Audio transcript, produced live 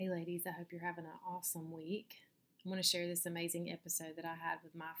ladies. I hope you're having an awesome week. I want to share this amazing episode that I had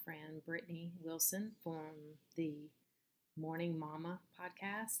with my friend Brittany Wilson from the Morning Mama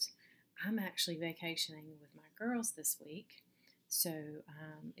podcast. I'm actually vacationing with my girls this week. So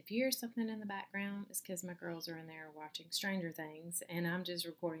if you hear something in the background, it's because my girls are in there watching Stranger Things, and I'm just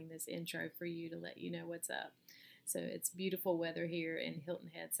recording this intro for you to let you know what's up. So it's beautiful weather here in Hilton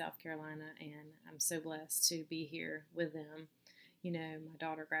Head, South Carolina, and I'm so blessed to be here with them. You know, my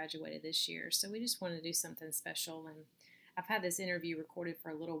daughter graduated this year, so we just wanted to do something special. And I've had this interview recorded for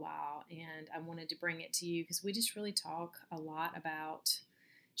a little while, and I wanted to bring it to you because we just really talk a lot about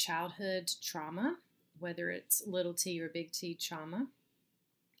childhood trauma, whether it's little t or big T trauma,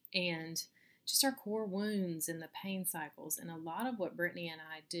 and just our core wounds and the pain cycles. And a lot of what Brittany and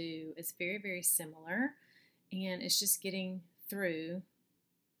I do is very, very similar, and it's just getting through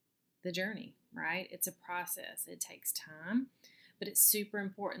the journey, right? It's a process. It takes time. But it's super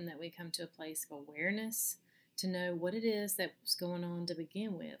important that we come to a place of awareness to know what it is that's going on to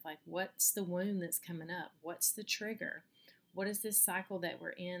begin with. Like, what's the wound that's coming up? What's the trigger? What is this cycle that we're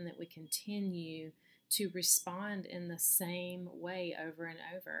in that we continue to respond in the same way over and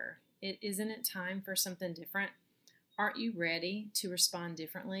over? Isn't it time for something different? Aren't you ready to respond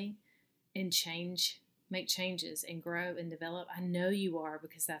differently and make changes and grow and develop? I know you are,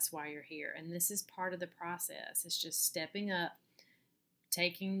 because that's why you're here. And this is part of the process. It's just stepping up,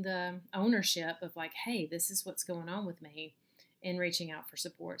 taking the ownership of like, hey, this is what's going on with me, and reaching out for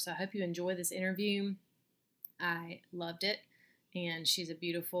support. So I hope you enjoy this interview. I loved it. And she's a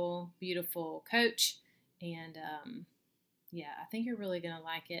beautiful, beautiful coach. And I think you're really going to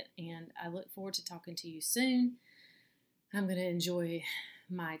like it. And I look forward to talking to you soon. I'm going to enjoy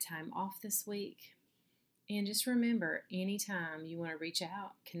my time off this week. And just remember, anytime you want to reach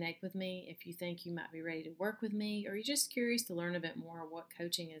out, connect with me. If you think you might be ready to work with me, or you're just curious to learn a bit more what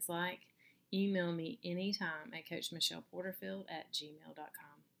coaching is like, email me anytime at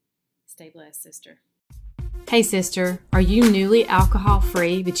coachmichelleporterfield@gmail.com. Stay blessed, sister. Hey sister, are you newly alcohol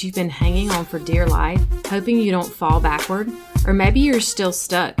free but you've been hanging on for dear life, hoping you don't fall backward? Or maybe you're still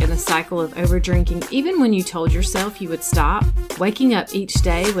stuck in the cycle of overdrinking even when you told yourself you would stop? Waking up each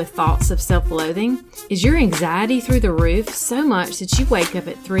day with thoughts of self-loathing? Is your anxiety through the roof so much that you wake up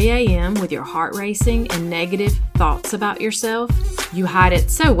at 3 a.m. with your heart racing and negative thoughts about yourself? You hide it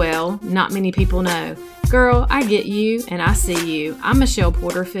so well, not many people know. Girl, I get you and I see you. I'm Michelle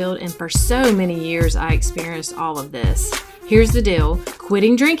Porterfield, and for so many years I experienced all of this. Here's the deal.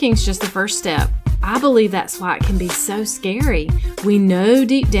 Quitting drinking is just the first step. I believe that's why it can be so scary. We know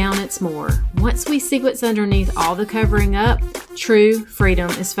deep down it's more. Once we see what's underneath all the covering up, true freedom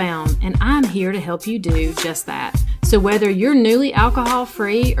is found, and I'm here to help you do just that. So whether you're newly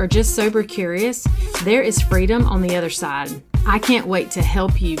alcohol-free or just sober curious, there is freedom on the other side. I can't wait to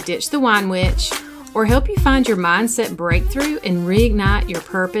help you ditch the wine witch, or help you find your mindset breakthrough and reignite your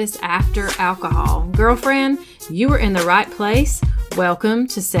purpose after alcohol. Girlfriend, you are in the right place. Welcome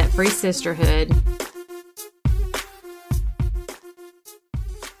to Set Free Sisterhood.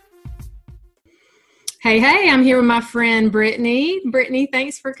 Hey, I'm here with my friend Brittany. Brittany,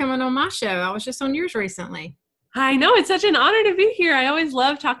 thanks for coming on my show. I was just on yours recently. I know, it's such an honor to be here. I always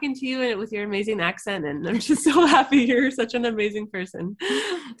love talking to you and with your amazing accent, and I'm just so happy you're such an amazing person.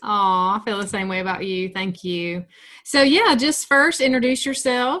 Oh, I feel the same way about you. Thank you. So just first introduce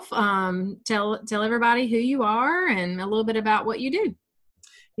yourself. Tell everybody who you are and a little bit about what you do.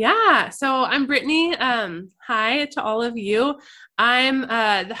 Yeah, so I'm Brittany. Hi to all of you. I'm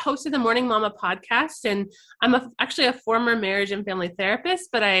the host of the Morning Mama podcast, and I'm actually a former marriage and family therapist,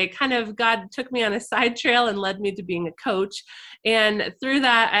 but God took me on a side trail and led me to being a coach. And through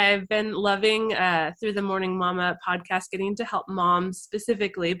that, I've been loving, through the Morning Mama podcast, getting to help moms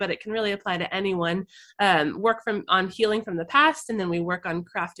specifically, but it can really apply to anyone, work on healing from the past, and then we work on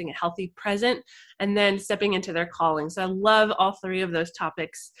crafting a healthy present, and then stepping into their calling. So I love all three of those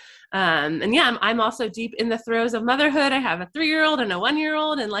topics. I'm also deep in the throes of motherhood. I have a 3-year-old and a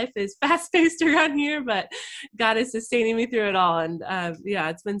 1-year-old, and life is fast-paced around here, but God is sustaining me through it all. And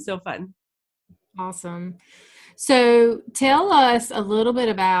it's been so fun. Awesome. So tell us a little bit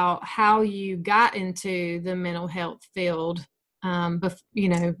about how you got into the mental health field, and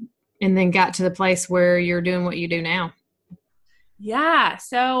then got to the place where you're doing what you do now. Yeah.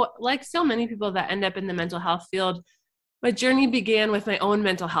 So like so many people that end up in the mental health field, my journey began with my own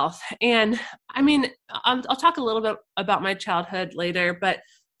mental health. And I'll talk a little bit about my childhood later, but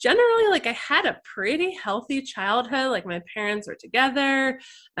generally, like, I had a pretty healthy childhood. Like, my parents were together.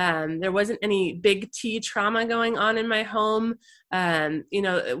 There wasn't any big T trauma going on in my home.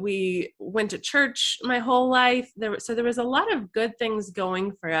 We went to church my whole life. So there was a lot of good things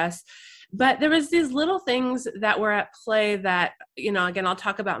going for us. But there was these little things that were at play that, again, I'll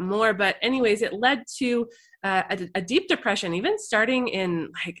talk about more. But anyways, it led to a deep depression, even starting in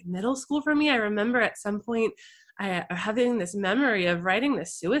like middle school for me. I remember at some point having this memory of writing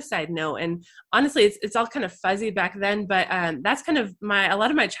this suicide note. And honestly, it's all kind of fuzzy back then, but that's kind of a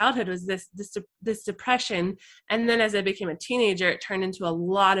lot of my childhood was this depression. And then as I became a teenager, it turned into a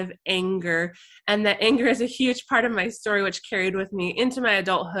lot of anger. And that anger is a huge part of my story, which carried with me into my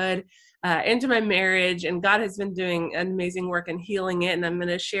adulthood, into my marriage, and God has been doing amazing work in healing it. And I'm going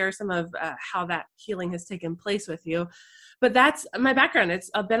to share some of how that healing has taken place with you. But that's my background. It's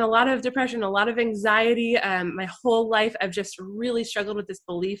been a lot of depression, a lot of anxiety. My whole life, I've just really struggled with this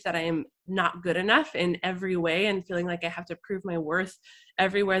belief that I am not good enough in every way and feeling like I have to prove my worth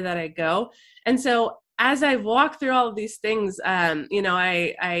everywhere that I go. And so as I've walked through all of these things,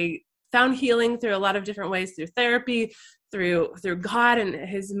 I found healing through a lot of different ways, through therapy, through God and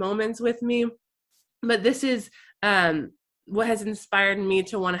his moments with me. But this is what has inspired me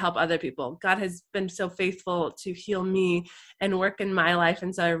to want to help other people. God has been so faithful to heal me and work in my life.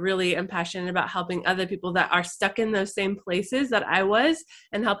 And so I really am passionate about helping other people that are stuck in those same places that I was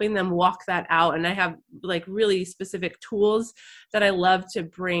and helping them walk that out. And I have like really specific tools that I love to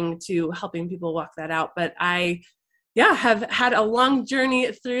bring to helping people walk that out. But I have had a long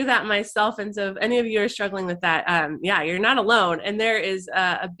journey through that myself. And so if any of you are struggling with that, you're not alone. And there is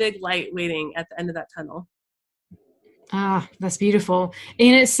a big light waiting at the end of that tunnel. Ah, that's beautiful.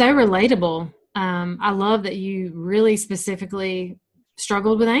 And it's so relatable. I love that you really specifically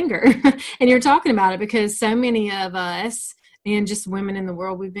struggled with anger and you're talking about it because so many of us and just women in the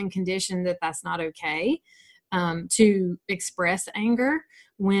world, we've been conditioned that that's not okay to express anger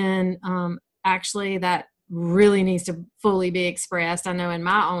when actually that really needs to fully be expressed. I know in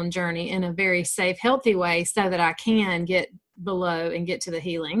my own journey in a very safe, healthy way so that I can get below and get to the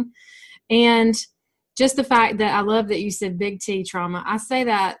healing. And just the fact that I love that you said big T trauma. I say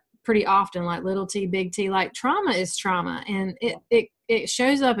that pretty often, like little T, big T, like trauma is trauma. And it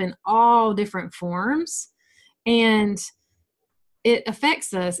shows up in all different forms. And it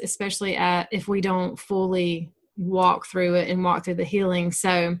affects us, especially if we don't fully walk through it and walk through the healing.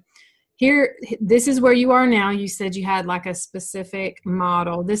 So this is where you are now. You said you had like a specific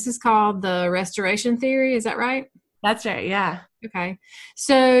model. This is called the restoration theory. Is that right? That's right. Yeah. Okay.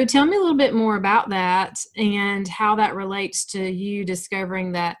 So tell me a little bit more about that and how that relates to you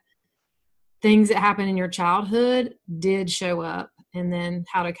discovering that things that happened in your childhood did show up and then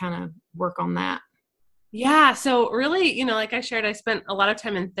how to kind of work on that. Yeah. So really, like I shared, I spent a lot of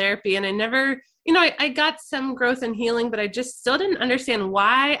time in therapy and I never, I got some growth and healing, but I just still didn't understand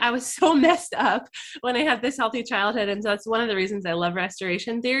why I was so messed up when I had this healthy childhood. And so that's one of the reasons I love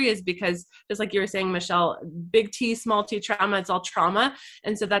restoration theory is because just like you were saying, Michelle, big T, small T trauma, it's all trauma.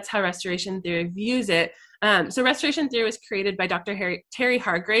 And so that's how restoration theory views it. So restoration theory was created by Dr. Terry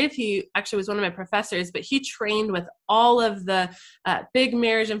Hargrave. He actually was one of my professors, but he trained with all of the big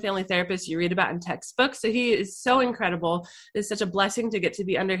marriage and family therapists you read about in textbooks. So he is so incredible. It's such a blessing to get to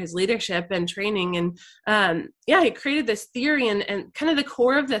be under his leadership and training. And he created this theory. And kind of the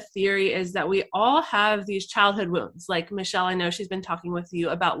core of the theory is that we all have these childhood wounds, like Michelle, I know she's been talking with you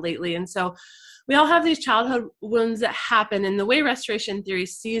about lately. And so we all have these childhood wounds that happen. And the way restoration theory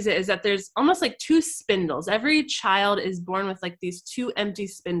sees it is that there's almost like two spindles. Every child is born with like these two empty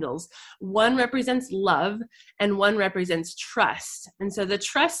spindles. One represents love and one represents trust. And so the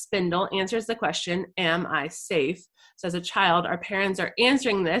trust spindle answers the question, am I safe? So as a child, our parents are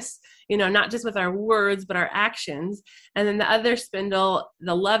answering this, not just with our words, but our actions. And then the other spindle,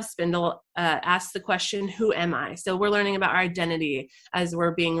 the love spindle, asks the question, who am I? So we're learning about our identity as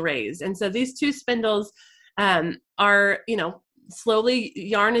we're being raised. And so these two spindles are, slowly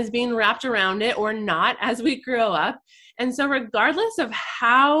yarn is being wrapped around it or not as we grow up. And so regardless of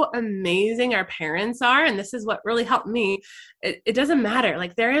how amazing our parents are, and this is what really helped me, it doesn't matter.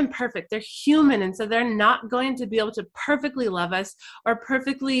 Like they're imperfect, they're human. And so they're not going to be able to perfectly love us or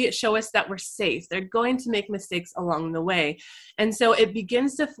perfectly show us that we're safe. They're going to make mistakes along the way. And so it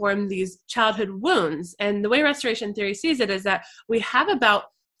begins to form these childhood wounds. And the way restoration theory sees it is that we have about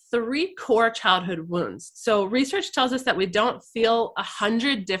 3 core childhood wounds. So research tells us that we don't feel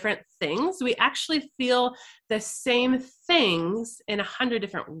 100 different things. We actually feel the same things in 100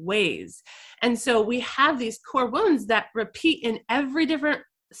 different ways. And so we have these core wounds that repeat in every different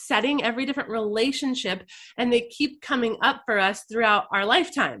setting, every different relationship, and they keep coming up for us throughout our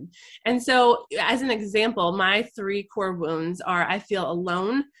lifetime. And so as an example, my 3 core wounds are: I feel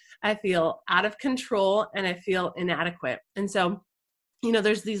alone, I feel out of control, and I feel inadequate. And so,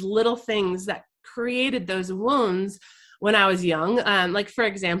 there's these little things that created those wounds when I was young. Like, for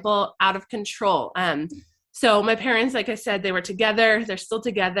example, out of control. So my parents, like I said, they were together, they're still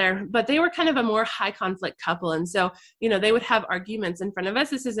together, but they were kind of a more high conflict couple. And so, they would have arguments in front of us.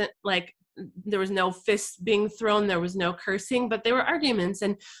 This isn't like there was no fists being thrown, there was no cursing, but they were arguments.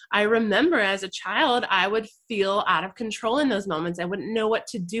 And I remember as a child, I would feel out of control in those moments. I wouldn't know what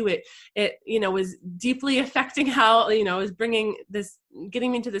to do. It was deeply affecting how, it was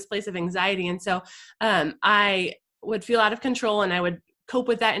getting me to this place of anxiety. And so I would feel out of control, and I would cope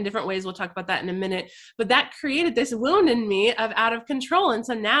with that in different ways. We'll talk about that in a minute. But that created this wound in me of out of control. And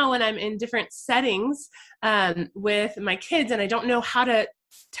so now when I'm in different settings with my kids, and I don't know how to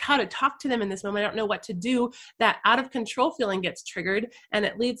talk to them in this moment, I don't know what to do, that out of control feeling gets triggered, and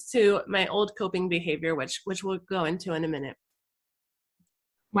it leads to my old coping behavior, which we'll go into in a minute.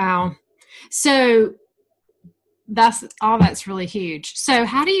 Wow. So that's really huge. So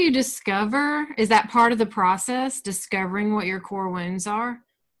how do you discover, is that part of the process, discovering what your core wounds are?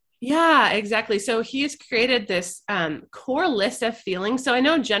 Yeah, exactly. So he's created this core list of feelings. So I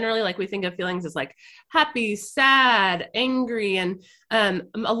know generally, like, we think of feelings as like happy, sad, angry, and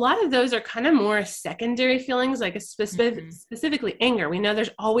a lot of those are kind of more secondary feelings, like specifically anger. We know there's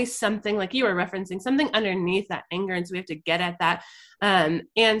always something, like you were referencing, something underneath that anger, and so we have to get at that.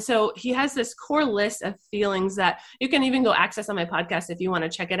 And so he has this core list of feelings that you can even go access on my podcast if you want to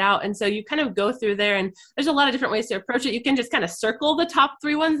check it out. And so you kind of go through there, and there's a lot of different ways to approach it. You can just kind of circle the top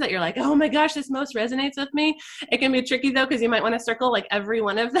 3 ones that you're like, oh my gosh, this most resonates with me. It can be tricky though, because you might want to circle like every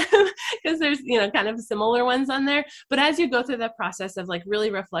one of them because there's, kind of similar ones on there. But as you go through the process of like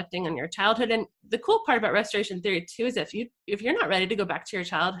really reflecting on your childhood, and the cool part about restoration theory too is if you're not ready to go back to your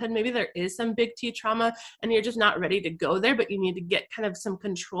childhood, maybe there is some big T trauma and you're just not ready to go there, but you need to get kind of some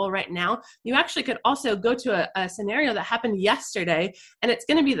control right now, you actually could also go to a scenario that happened yesterday, and it's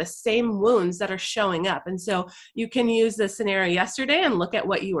going to be the same wounds that are showing up. And so you can use the scenario yesterday and look at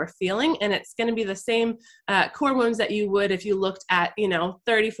what you were feeling, and it's going to be the same core wounds that you would if you looked at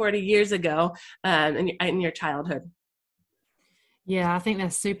 30, 40 years ago in your childhood. Yeah, I think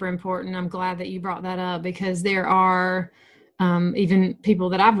that's super important. I'm glad that you brought that up, because there are even people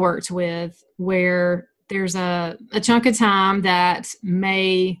that I've worked with where there's a chunk of time that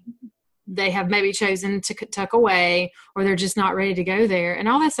they have maybe chosen to tuck away, or they're just not ready to go there. And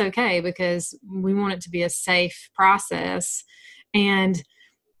all that's okay, because we want it to be a safe process. And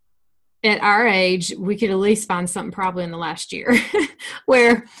at our age, we could at least find something probably in the last year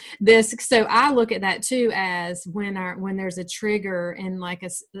where so I look at that too, as when there's a trigger and like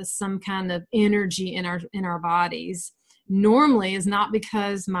some kind of energy in our bodies, normally is not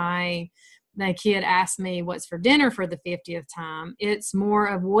because my kid asked me what's for dinner for the 50th time. It's more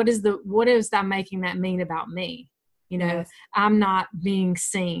of what is that making that mean about me? Yes. I'm not being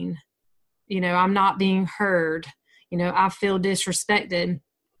seen. I'm not being heard. I feel disrespected.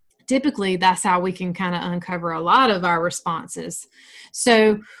 Typically, that's how we can kind of uncover a lot of our responses.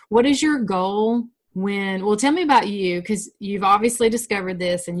 So what is your goal tell me about you, because you've obviously discovered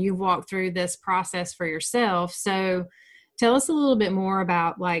this and you've walked through this process for yourself. So tell us a little bit more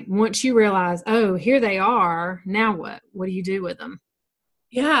about, like, once you realize, oh, here they are, now what? What do you do with them?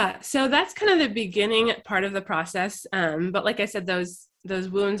 Yeah, so that's kind of the beginning part of the process. But like I said, those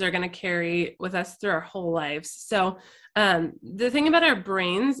wounds are going to carry with us through our whole lives. So the thing about our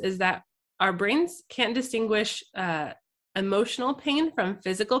brains is that our brains can't distinguish emotional pain from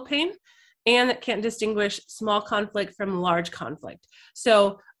physical pain, and it can't distinguish small conflict from large conflict.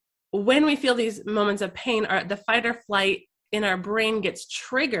 So when we feel these moments of pain, the fight or flight in our brain gets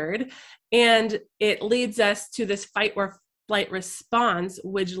triggered, and it leads us to this fight or flight response,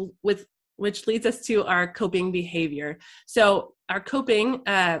 which leads us to our coping behavior. So our coping,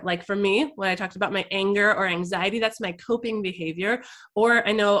 like for me, when I talked about my anger or anxiety, that's my coping behavior. Or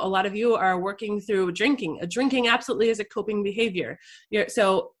I know a lot of you are working through drinking. Drinking absolutely is a coping behavior.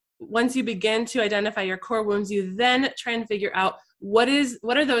 So once you begin to identify your core wounds, you then try and figure out what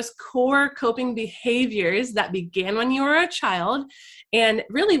are those core coping behaviors that began when you were a child. And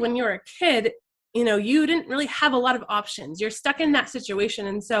really, when you were a kid, you didn't really have a lot of options. You're stuck in that situation.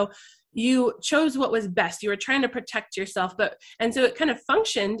 And so you chose what was best. You were trying to protect yourself, and so it kind of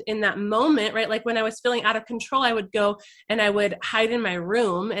functioned in that moment, right? Like when I was feeling out of control, I would go and I would hide in my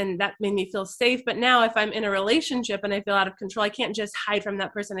room, and that made me feel safe. But now if I'm in a relationship and I feel out of control, I can't just hide from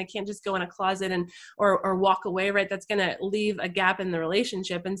that person. I can't just go in a closet or walk away, right? That's going to leave a gap in the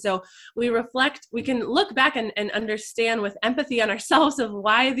relationship. And so we can look back and understand with empathy on ourselves of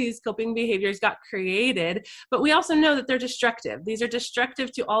why these coping behaviors got created. But we also know that they're destructive. These are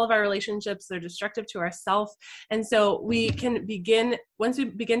destructive to all of our relationships. They're destructive to ourselves. And so once we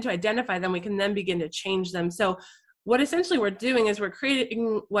begin to identify them, we can then begin to change them. So what essentially we're doing is we're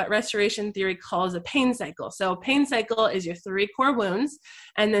creating what restoration theory calls a pain cycle. So a pain cycle is your 3 core wounds.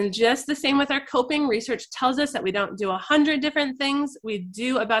 And then just the same with our coping, research tells us that we don't do 100 different things. We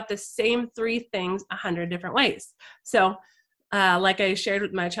do about the same 3 things 100 different ways. So like I shared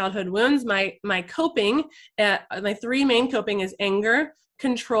with my childhood wounds, my coping, my 3 main coping is anger,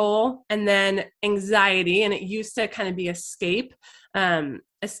 control, and then anxiety. And it used to kind of be escape.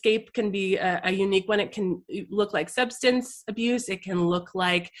 Escape can be a unique one. It can look like substance abuse. It can look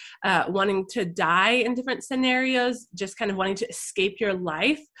like wanting to die in different scenarios, just kind of wanting to escape your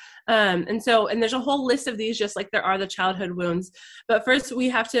life. And there's a whole list of these, just like there are the childhood wounds. But first we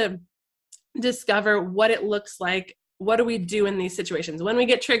have to discover what it looks like. What do we do in these situations? When we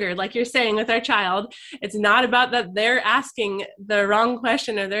get triggered, like you're saying with our child, it's not about that they're asking the wrong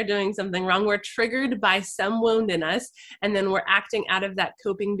question or they're doing something wrong. We're triggered by some wound in us, and then we're acting out of that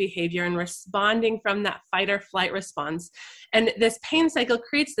coping behavior and responding from that fight or flight response. And this pain cycle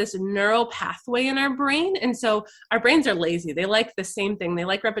creates this neural pathway in our brain. And so our brains are lazy. They like the same thing. They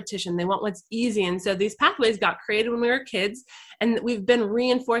like repetition. They want what's easy. And so these pathways got created when we were kids, and we've been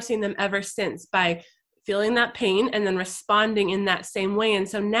reinforcing them ever since by feeling that pain and then responding in that same way. And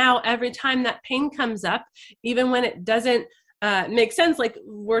so now every time that pain comes up, even when it doesn't make sense, like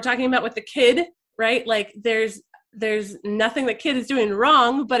we're talking about with the kid, right? Like there's nothing the kid is doing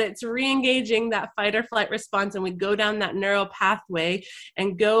wrong, but it's re-engaging that fight or flight response. And we go down that neural pathway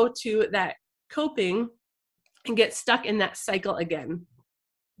and go to that coping and get stuck in that cycle again.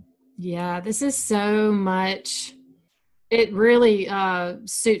 Yeah, this is so much. It really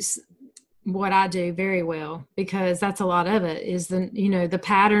suits what I do very well, because that's a lot of it is the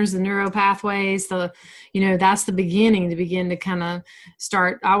patterns, the neural pathways, that's the beginning to begin to kind of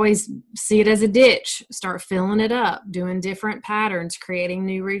start. I always see it as a ditch, start filling it up, doing different patterns, creating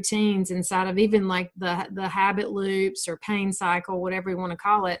new routines inside of even like the habit loops or pain cycle, whatever you want to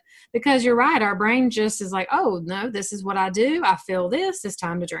call it, because you're right. Our brain just is like, oh no, this is what I do. I feel this, it's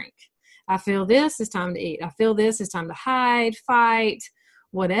time to drink. I feel this, it's time to eat. I feel this, it's time to hide, fight,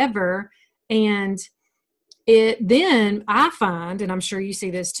 whatever. And then I find, and I'm sure you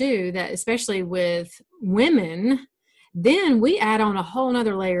see this too, that especially with women, then we add on a whole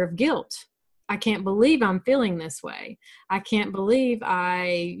nother layer of guilt. I can't believe I'm feeling this way. I can't believe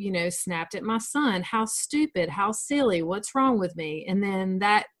I, snapped at my son. How stupid, how silly, what's wrong with me? And then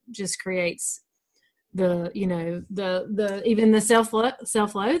that just creates the even the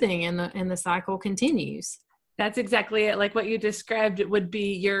self-loathing, and the cycle continues. That's exactly it. Like what you described, it would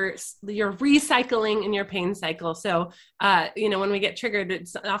be your recycling in your pain cycle. So, when we get triggered,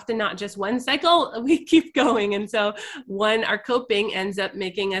 it's often not just one cycle, we keep going. And so our coping ends up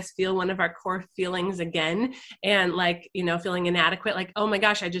making us feel one of our core feelings again. And feeling inadequate, like, oh my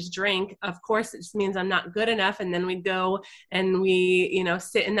gosh, I just drank. Of course, it just means I'm not good enough. And then we go and we,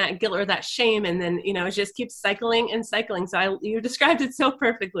 sit in that guilt or that shame. And then, it just keeps cycling and cycling. So you described it so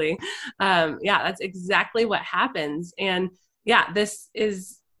perfectly. That's exactly what happens. And this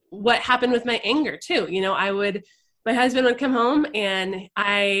is what happened with my anger too. My husband would come home and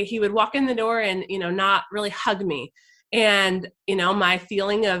he would walk in the door and, not really hug me. And, my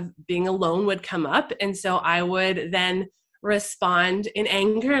feeling of being alone would come up. And so I would then respond in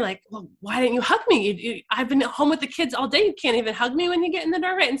anger, like, well, why didn't you hug me? I've been at home with the kids all day. You can't even hug me when you get in the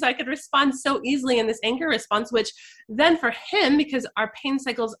door, right? And so I could respond so easily in this anger response, which then for him, because our pain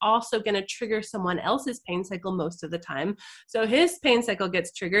cycle is also going to trigger someone else's pain cycle most of the time. So his pain cycle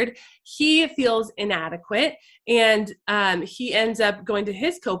gets triggered. He feels inadequate, and he ends up going to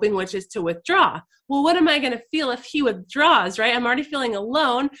his coping, which is to withdraw. Well, what am I going to feel if he withdraws, right? I'm already feeling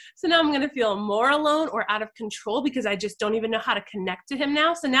alone. So now I'm going to feel more alone or out of control because I just don't even know how to connect to him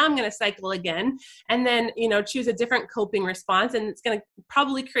now. So now I'm going to cycle again and then, choose a different coping response, and it's going to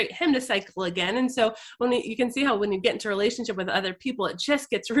probably create him to cycle again. And so you can see how when you get into a relationship with other people, it just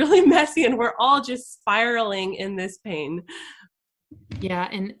gets really messy and we're all just spiraling in this pain. Yeah.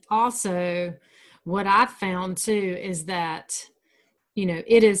 And also what I've found too is that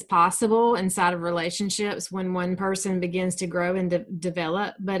it is possible inside of relationships when one person begins to grow and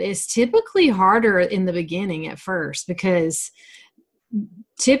develop, but it's typically harder in the beginning at first, because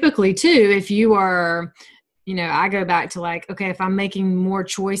typically too, if you are, I go back to like, okay, if I'm making more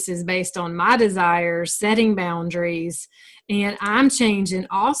choices based on my desires, setting boundaries, and I'm changing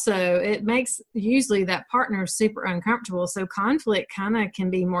also, it makes usually that partner super uncomfortable. So conflict kind of can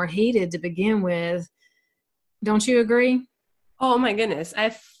be more heated to begin with. Don't you agree? Oh my goodness. I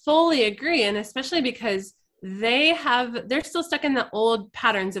fully agree. And especially because they're still stuck in the old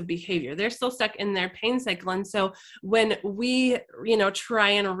patterns of behavior. They're still stuck in their pain cycle. And so when we, try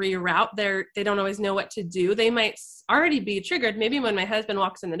and reroute they don't always know what to do. They might already be triggered. Maybe when my husband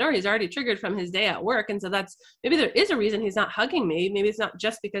walks in the door, he's already triggered from his day at work. And so maybe there is a reason he's not hugging me. Maybe it's not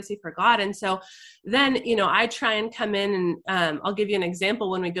just because he forgot. And so then, I try and come in and I'll give you an example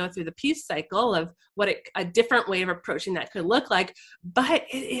when we go through the peace cycle of what a different way of approaching that could look like. But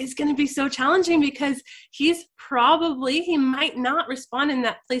it is going to be so challenging because he might not respond in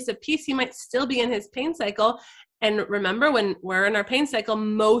that place of peace. He might still be in his pain cycle. And remember, when we're in our pain cycle,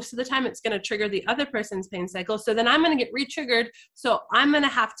 most of the time it's going to trigger the other person's pain cycle. So then I'm going to get re-triggered. So I'm going to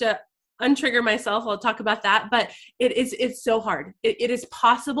have to untrigger myself. I'll talk about that. But it's so hard. It is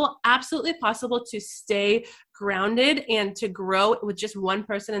possible, absolutely possible, to stay grounded and to grow with just one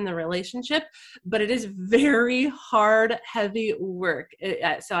person in the relationship. But it is very hard, heavy work.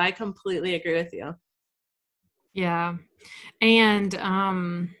 So I completely agree with you. Yeah. And,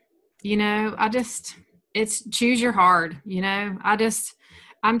 it's choose your hard,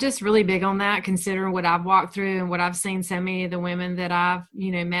 I'm just really big on that, considering what I've walked through and what I've seen so many of the women that I've,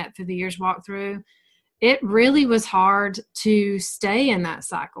 met through the years walk through. It really was hard to stay in that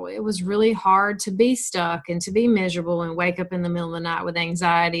cycle. It was really hard to be stuck and to be miserable and wake up in the middle of the night with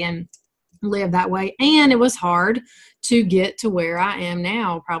anxiety and live that way. And it was hard to get to where I am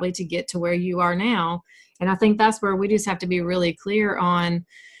now, probably to get to where you are now. And I think that's where we just have to be really clear on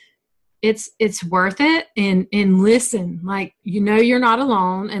it's worth it, and listen, like, you're not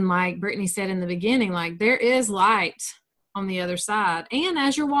alone. And like Brittany said in the beginning, like, there is light on the other side. And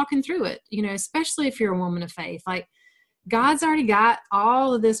as you're walking through it, especially if you're a woman of faith, like, God's already got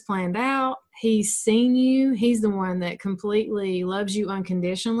all of this planned out. He's seen you. He's the one that completely loves you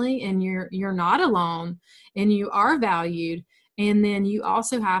unconditionally, and you're not alone, and you are valued. And then you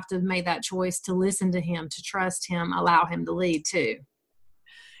also have to make that choice to listen to him, to trust him, allow him to lead too.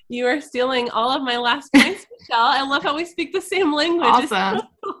 You are stealing all of my last points, Michelle. I love how we speak the same language. Awesome.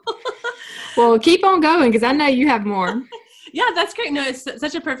 Well, keep on going, because I know you have more. Yeah, that's great. No, it's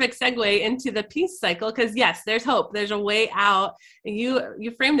such a perfect segue into the peace cycle, because yes, there's hope. There's a way out.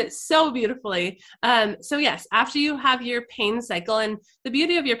 You framed it so beautifully. So yes, after you have your pain cycle, and the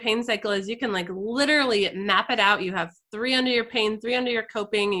beauty of your pain cycle is you can like literally map it out. You have 3 under your pain, 3 under your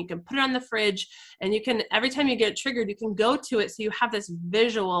coping, and you can put it on the fridge, and you can, every time you get triggered, you can go to it. So you have this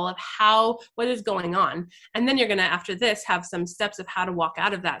visual of what is going on. And then you're going to, after this, have some steps of how to walk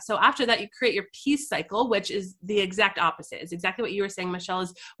out of that. So after that, you create your peace cycle, which is the exact opposite. It's exactly what you were saying, Michelle,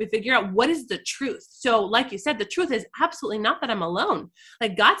 is we figure out what is the truth. So like you said, the truth is absolutely not that I'm alone.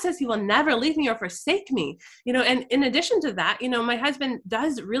 Like, God says he will never leave me or forsake me, and in addition to that, my husband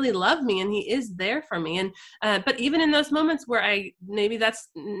does really love me, and he is there for me. And, but even in those moments where maybe that's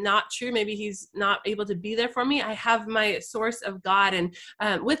not true, maybe he's not able to be there for me, I have my source of God. And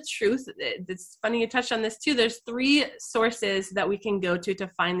with truth, it's funny you touched on this too. There's 3 sources that we can go to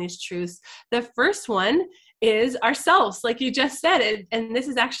find these truths. The first one is ourselves, like you just said. And this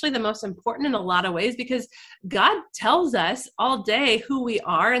is actually the most important in a lot of ways, because God tells us all day who we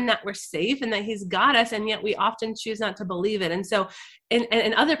are and that we're safe and that he's got us, and yet we often choose not to believe it. And so,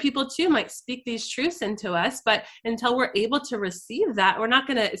 and other people too might speak these truths into us, but until we're able to receive that,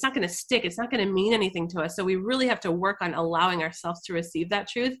 it's not gonna stick. It's not gonna mean anything to us. So we really have to work on allowing ourselves to receive that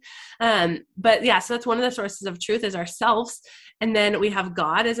truth. But yeah, so that's one of the sources of truth, is ourselves. And then we have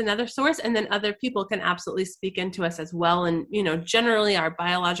God as another source, and then other people can absolutely speak into us as well. And, generally our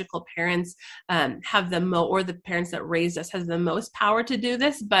biological parents have or the parents that raised us has the most power to do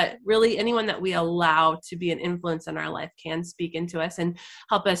this, but really anyone that we allow to be an influence in our life can speak into us and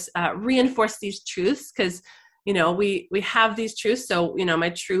help us reinforce these truths, because we have these truths. So, my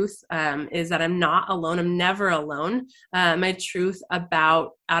truth is that I'm not alone. I'm never alone. My truth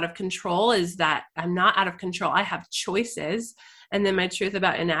about out of control is that I'm not out of control. I have choices. And then my truth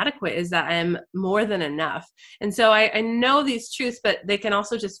about inadequate is that I'm more than enough. And so I know these truths, but they can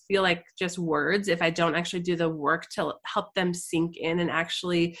also just feel like just words if I don't actually do the work to help them sink in and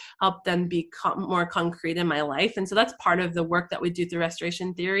actually help them be more concrete in my life. And so that's part of the work that we do through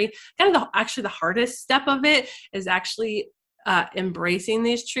restoration theory. Kind of actually the hardest step of it is actually embracing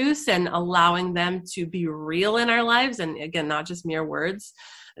these truths and allowing them to be real in our lives. And again, not just mere words.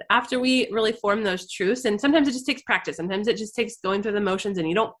 After we really form those truths, and sometimes it just takes practice. Sometimes it just takes going through the motions and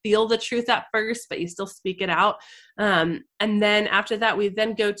you don't feel the truth at first, but you still speak it out. And then after that, we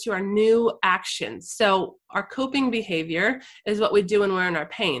then go to our new actions. So our coping behavior is what we do when we're in our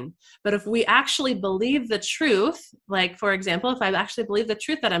pain. But if we actually believe the truth, like for example, if I actually believe the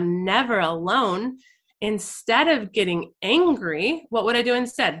truth that I'm never alone, instead of getting angry, what would I do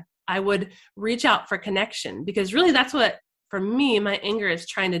instead? I would reach out for connection, because really that's what, for me, my anger is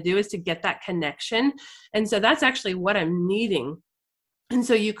trying to do, is to get that connection. And so that's actually what I'm needing. And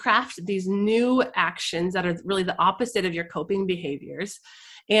so you craft these new actions that are really the opposite of your coping behaviors.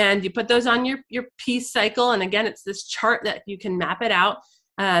 And you put those on your peace cycle. And again, it's this chart that you can map it out.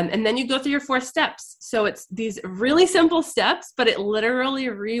 And then you go through your 4 steps. So it's these really simple steps, but it literally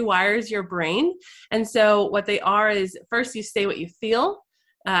rewires your brain. And so what they are is, first you say what you feel.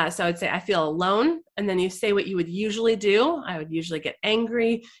 So I'd say, I feel alone. And then you say what you would usually do. I would usually get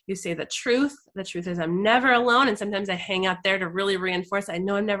angry. You say the truth. The truth is I'm never alone. And sometimes I hang out there to really reinforce, I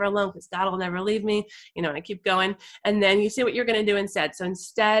know I'm never alone because God will never leave me, and I keep going. And then you say what you're going to do instead. So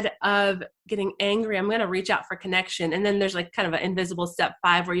instead of getting angry, I'm going to reach out for connection. And then there's like kind of an invisible step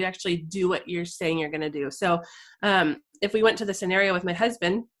 5 where you actually do what you're saying you're going to do. So if we went to the scenario with my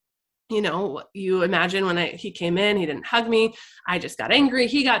husband, you imagine when he came in, he didn't hug me. I just got angry.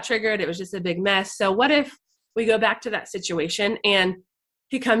 He got triggered. It was just a big mess. So what if we go back to that situation and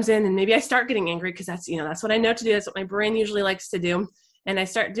he comes in and maybe I start getting angry because that's what I know to do. That's what my brain usually likes to do. And I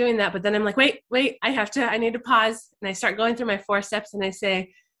start doing that. But then I'm like, wait, I need to pause. And I start going through my 4 steps and I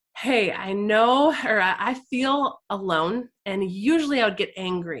say, hey, I know, or I feel alone. And usually I would get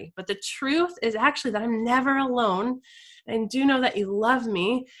angry. But the truth is actually that I'm never alone. And do know that you love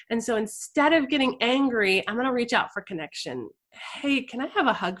me. And so instead of getting angry, I'm going to reach out for connection. Hey, can I have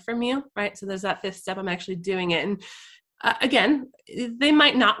a hug from you? Right? So there's that 5th step. I'm actually doing it. And again, they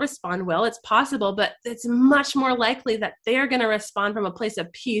might not respond well. It's possible, but it's much more likely that they're going to respond from a place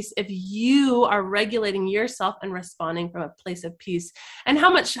of peace if you are regulating yourself and responding from a place of peace. And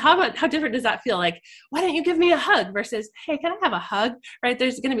how different does that feel? Like, why don't you give me a hug versus, hey, can I have a hug? Right?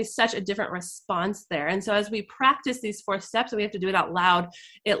 There's going to be such a different response there. And so as we practice these 4 steps, and we have to do it out loud,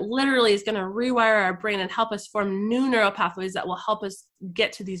 it literally is going to rewire our brain and help us form new neural pathways that will help us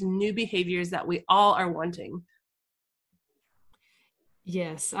get to these new behaviors that we all are wanting.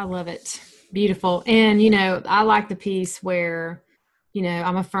 Yes, I love it. Beautiful. And, I like the piece where,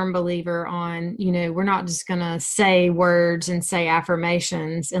 I'm a firm believer on, we're not just going to say words and say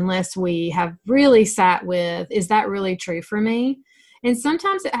affirmations unless we have really sat with, is that really true for me? And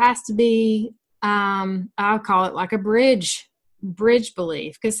sometimes it has to be, I'll call it like a bridge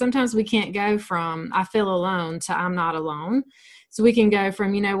belief, because sometimes we can't go from I feel alone to I'm not alone. So we can go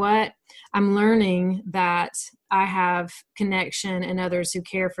from, I'm learning that I have connection and others who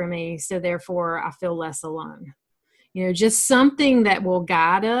care for me, so therefore I feel less alone. Just something that will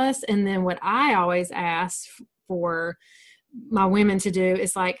guide us. And then what I always ask for my women to do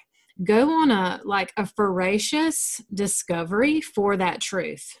is like, go on a voracious discovery for that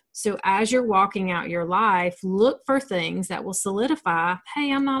truth. So as you're walking out your life, look for things that will solidify,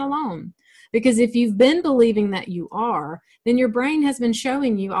 hey, I'm not alone. Because if you've been believing that you are, then your brain has been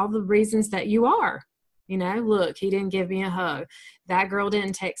showing you all the reasons that you are. Look, he didn't give me a hug. That girl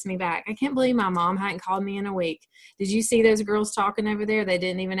didn't text me back. I can't believe my mom hadn't called me in a week. Did you see those girls talking over there? They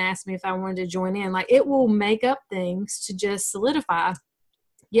didn't even ask me if I wanted to join in. Like, it will make up things to just solidify,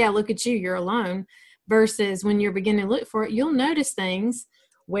 yeah, look at you, you're alone. Versus when you're beginning to look for it, you'll notice things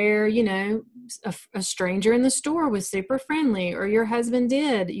where, a stranger in the store was super friendly, or your husband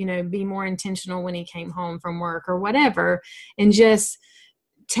did, be more intentional when he came home from work or whatever, and just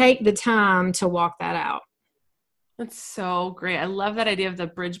take the time to walk that out. That's so great. I love that idea of the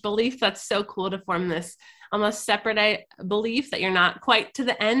bridge belief. That's so cool to form this almost separate belief that you're not quite to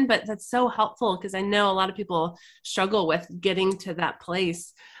the end, but that's so helpful because I know a lot of people struggle with getting to that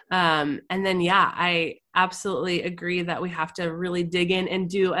place. And then, I absolutely agree that we have to really dig in and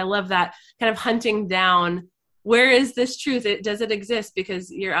I love that kind of hunting down, where is this truth? Does it exist?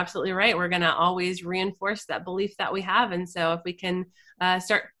 Because you're absolutely right. We're going to always reinforce that belief that we have. And so if we can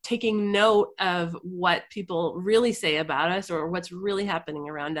start taking note of what people really say about us or what's really happening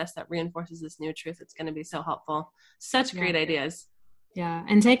around us that reinforces this new truth, it's going to be so helpful. Such great ideas. Yeah.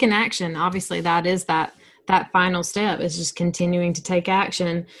 And taking action, obviously that is that final step is just continuing to take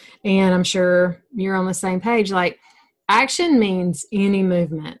action. And I'm sure you're on the same page. Like, Action means any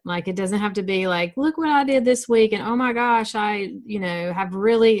movement. Like, it doesn't have to be like, look what I did this week. And oh my gosh, I'm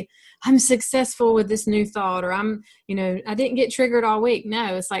successful with this new thought, or I didn't get triggered all week.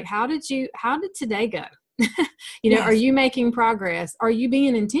 No, it's like, how did today go? Are Yes. you making progress? Are you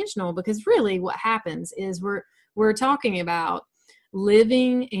being intentional? Because really what happens is we're talking about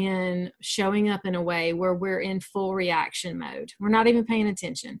living and showing up in a way where we're in full reaction mode. We're not even paying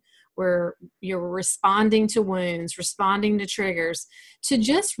attention. You're responding to wounds, responding to triggers, to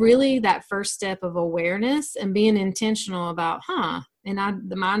just really that first step of awareness and being intentional about,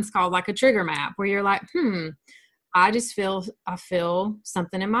 the mind's called like a trigger map, where you're like, I feel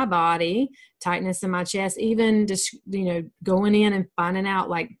something in my body, tightness in my chest, even just, going in and finding out,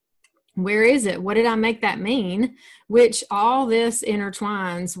 like, where is it? What did I make that mean? Which all this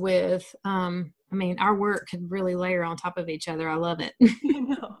intertwines with, our work could really layer on top of each other. I love it.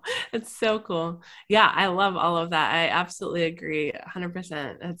 It's so cool. Yeah, I love all of that. I absolutely agree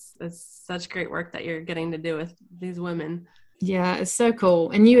 100%. It's such great work that you're getting to do with these women. Yeah, it's so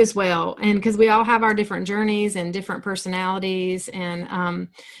cool. And you as well. And because we all have our different journeys and different personalities. And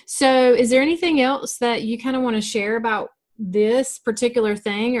so is there anything else that you kind of want to share about this particular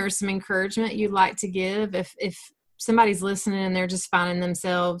thing, or some encouragement you'd like to give if somebody's listening and they're just finding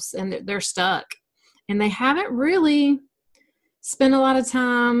themselves and they're stuck and they haven't really spent a lot of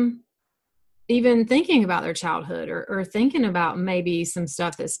time even thinking about their childhood, or thinking about maybe some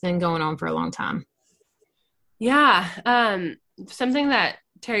stuff that's been going on for a long time? Yeah. Something that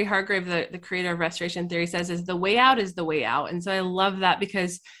Terry Hargrave, the creator of restoration theory, says is the way out is the way out. And so I love that,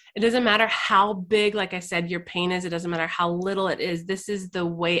 because it doesn't matter how big, like I said, your pain is. It doesn't matter how little it is. This is the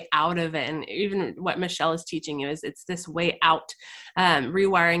way out of it. And even what Michelle is teaching you is it's this way out,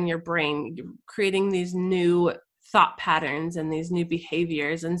 rewiring your brain, creating these new thought patterns and these new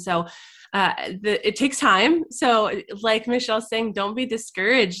behaviors. And so it takes time. So like Michelle's saying, don't be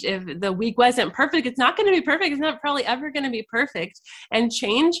discouraged if the week wasn't perfect. It's not going to be perfect. It's not probably ever going to be perfect. And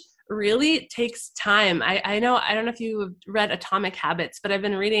change really takes time. I know, I don't know if you've read Atomic Habits, but I've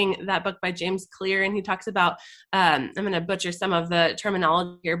been reading that book by James Clear, and he talks about, I'm going to butcher some of the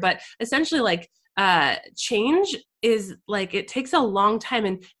terminology here, but essentially like change is like, it takes a long time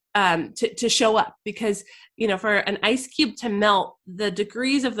and to show up, because, for an ice cube to melt, the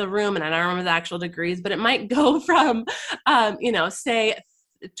degrees of the room, and I don't remember the actual degrees, but it might go from, say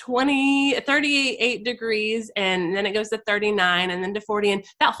 38 degrees, and then it goes to 39, and then to 40. And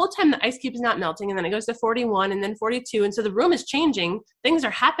that whole time the ice cube is not melting, and then it goes to 41 and then 42. And so the room is changing. Things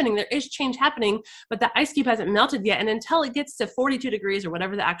are happening. There is change happening, but the ice cube hasn't melted yet. And until it gets to 42 degrees or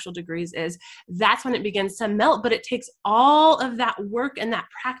whatever the actual degrees is, that's when it begins to melt. But it takes all of that work and that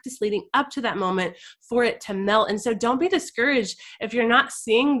practice leading up to that moment for it to melt. And so don't be discouraged if you're not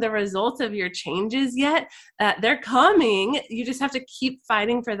seeing the results of your changes yet. They're coming. You just have to keep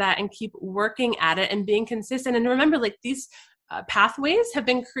fighting for that and keep working at it and being consistent. And remember, like, these pathways have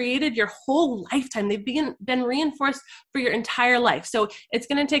been created your whole lifetime. They've been reinforced for your entire life. So it's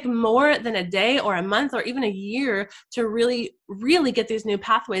going to take more than a day or a month or even a year to really, really get these new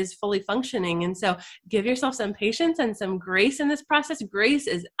pathways fully functioning. And so give yourself some patience and some grace in this process. Grace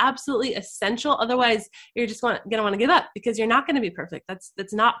is absolutely essential. Otherwise, you're just going to want to give up, because you're not going to be perfect.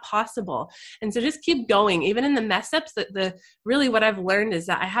 That's not possible. And so just keep going, even in the mess ups. Really what I've learned is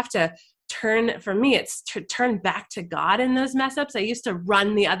that I have to it's to turn back to God in those mess ups. I used to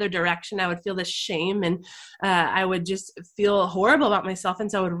run the other direction. I would feel this shame, and I would just feel horrible about myself. And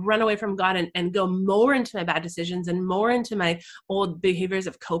so I would run away from God and go more into my bad decisions and more into my old behaviors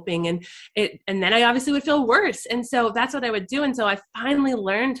of coping. And then I obviously would feel worse. And so that's what I would do. And so I finally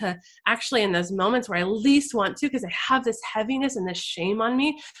learned to actually, in those moments where I least want to, because I have this heaviness and this shame on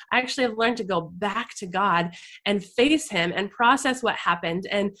me, I actually have learned to go back to God and face Him and process what happened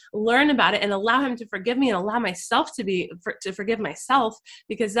and learn about it and allow Him to forgive me and allow myself to forgive myself,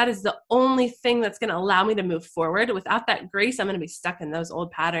 because that is the only thing that's going to allow me to move forward. Without that grace, I'm going to be stuck in those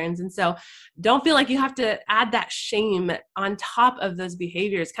old patterns. And so don't feel like you have to add that shame on top of those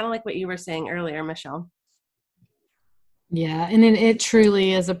behaviors, kind of like what you were saying earlier, Michelle. Yeah. And it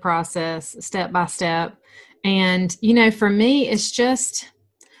truly is a process, step by step. And, for me, it's just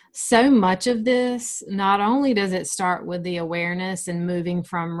so much of this. Not only does it start with the awareness and moving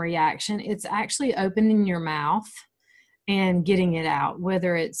from reaction, it's actually opening your mouth and getting it out,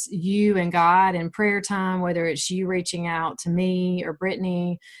 whether it's you and God in prayer time, whether it's you reaching out to me or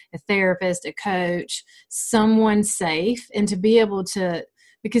Brittany, a therapist, a coach, someone safe, and to be able to,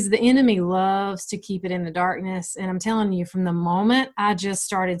 because the enemy loves to keep it in the darkness. And I'm telling you, from the moment I just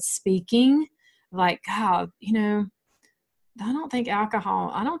started speaking, like, God, I don't think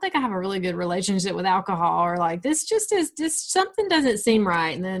I have a really good relationship with alcohol, or like this just is just something doesn't seem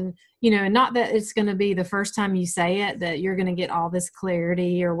right. And then, and not that it's going to be the first time you say it that you're going to get all this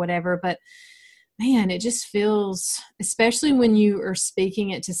clarity or whatever, but man, it just feels, especially when you are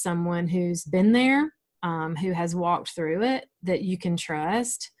speaking it to someone who's been there, who has walked through it, that you can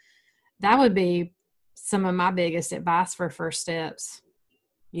trust. That would be some of my biggest advice for first steps.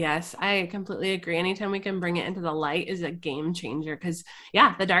 Yes, I completely agree. Anytime we can bring it into the light is a game changer, because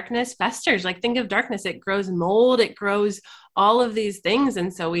the darkness festers. Like, think of darkness, it grows mold, it grows all of these things.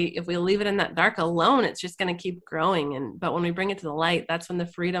 And so if we leave it in that dark alone, it's just going to keep growing. But when we bring it to the light, that's when the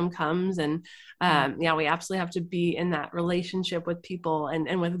freedom comes. And we absolutely have to be in that relationship with people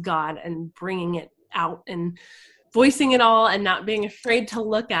and with God, and bringing it out and voicing it all and not being afraid to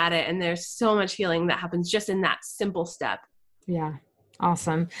look at it. And there's so much healing that happens just in that simple step. Yeah.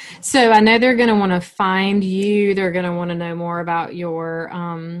 Awesome. So I know they're going to want to find you. They're going to want to know more about your,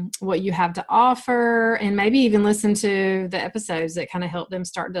 what you have to offer, and maybe even listen to the episodes that kind of help them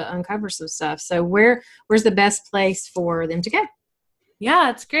start to uncover some stuff. So where's the best place for them to go? Yeah,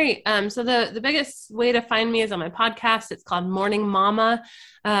 it's great. So the biggest way to find me is on my podcast. It's called Morning Mama.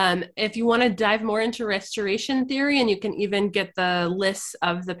 If you want to dive more into restoration theory, and you can even get the lists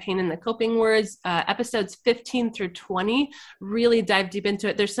of the pain and the coping words, episodes 15 through 20, really dive deep into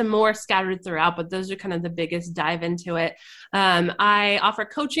it. There's some more scattered throughout, but those are kind of the biggest dive into it. I offer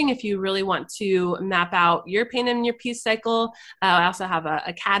coaching if you really want to map out your pain and your peace cycle. I also have an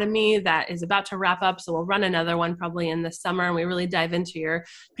academy that is about to wrap up. So we'll run another one probably in the summer, and we really dive into your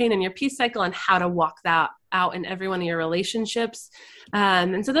pain and your peace cycle and how to walk that out in every one of your relationships.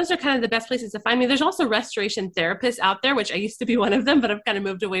 And so those are kind of the best places to find me. There's also restoration therapists out there, which I used to be one of them, but I've kind of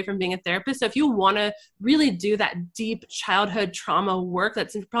moved away from being a therapist. So if you want to really do that deep childhood trauma work,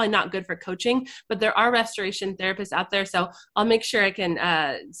 that's probably not good for coaching, but there are restoration therapists out there. So I'll make sure I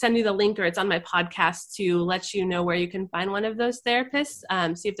can send you the link, or it's on my podcast, to let you know where you can find one of those therapists.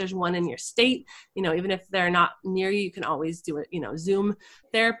 See if there's one in your state. Even if they're not near you, you can always do it, Zoom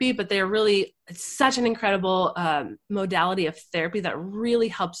therapy, but it's such an incredible modality of therapy that really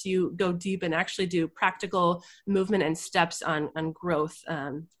helps you go deep and actually do practical movement and steps on growth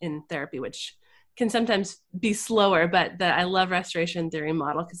in therapy, which can sometimes be slower, but I love restoration theory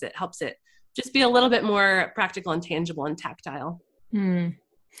model because it helps it just be a little bit more practical and tangible and tactile.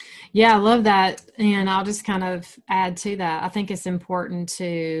 Yeah, I love that. And I'll just kind of add to that. I think it's important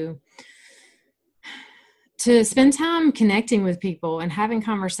to spend time connecting with people and having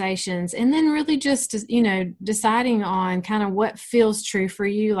conversations, and then really just, deciding on kind of what feels true for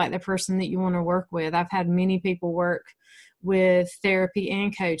you, like the person that you want to work with. I've had many people work with therapy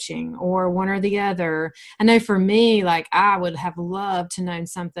and coaching, or one or the other. I know for me, like, I would have loved to know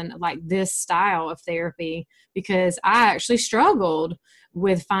something like this style of therapy, because I actually struggled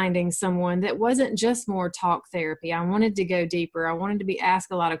with finding someone that wasn't just more talk therapy. I wanted to go deeper. I wanted to be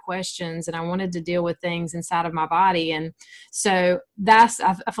asked a lot of questions, and I wanted to deal with things inside of my body. And so I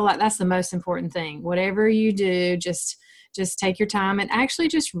feel like that's the most important thing. Whatever you do, just take your time and actually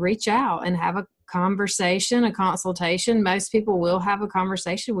just reach out and have a conversation, a consultation. Most people will have a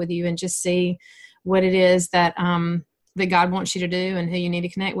conversation with you and just see what it is that God wants you to do and who you need to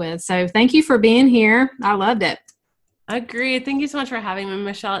connect with. So thank you for being here. I loved it. Agreed. Thank you so much for having me,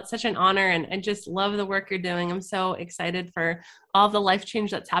 Michelle. It's such an honor, and I just love the work you're doing. I'm so excited for all the life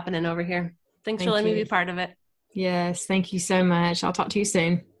change that's happening over here. Thanks for letting me be part of it. Yes, thank you so much. I'll talk to you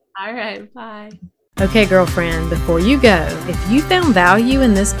soon. All right, bye. Okay, girlfriend, before you go, if you found value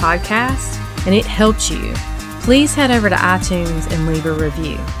in this podcast and it helped you, please head over to iTunes and leave a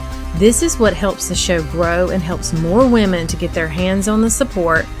review. This is what helps the show grow and helps more women to get their hands on the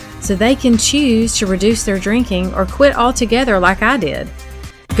support so they can choose to reduce their drinking or quit altogether like I did.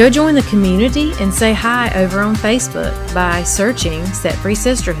 Go join the community and say hi over on Facebook by searching Set Free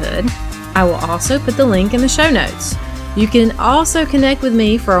Sisterhood. I will also put the link in the show notes. You can also connect with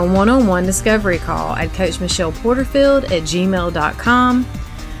me for a one-on-one discovery call at coachmichelleporterfield@gmail.com.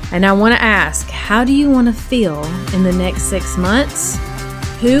 And I want to ask, how do you want to feel in the next 6 months?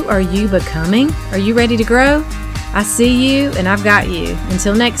 Who are you becoming? Are you ready to grow? I see you and I've got you.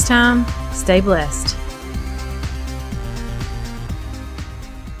 Until next time, stay blessed.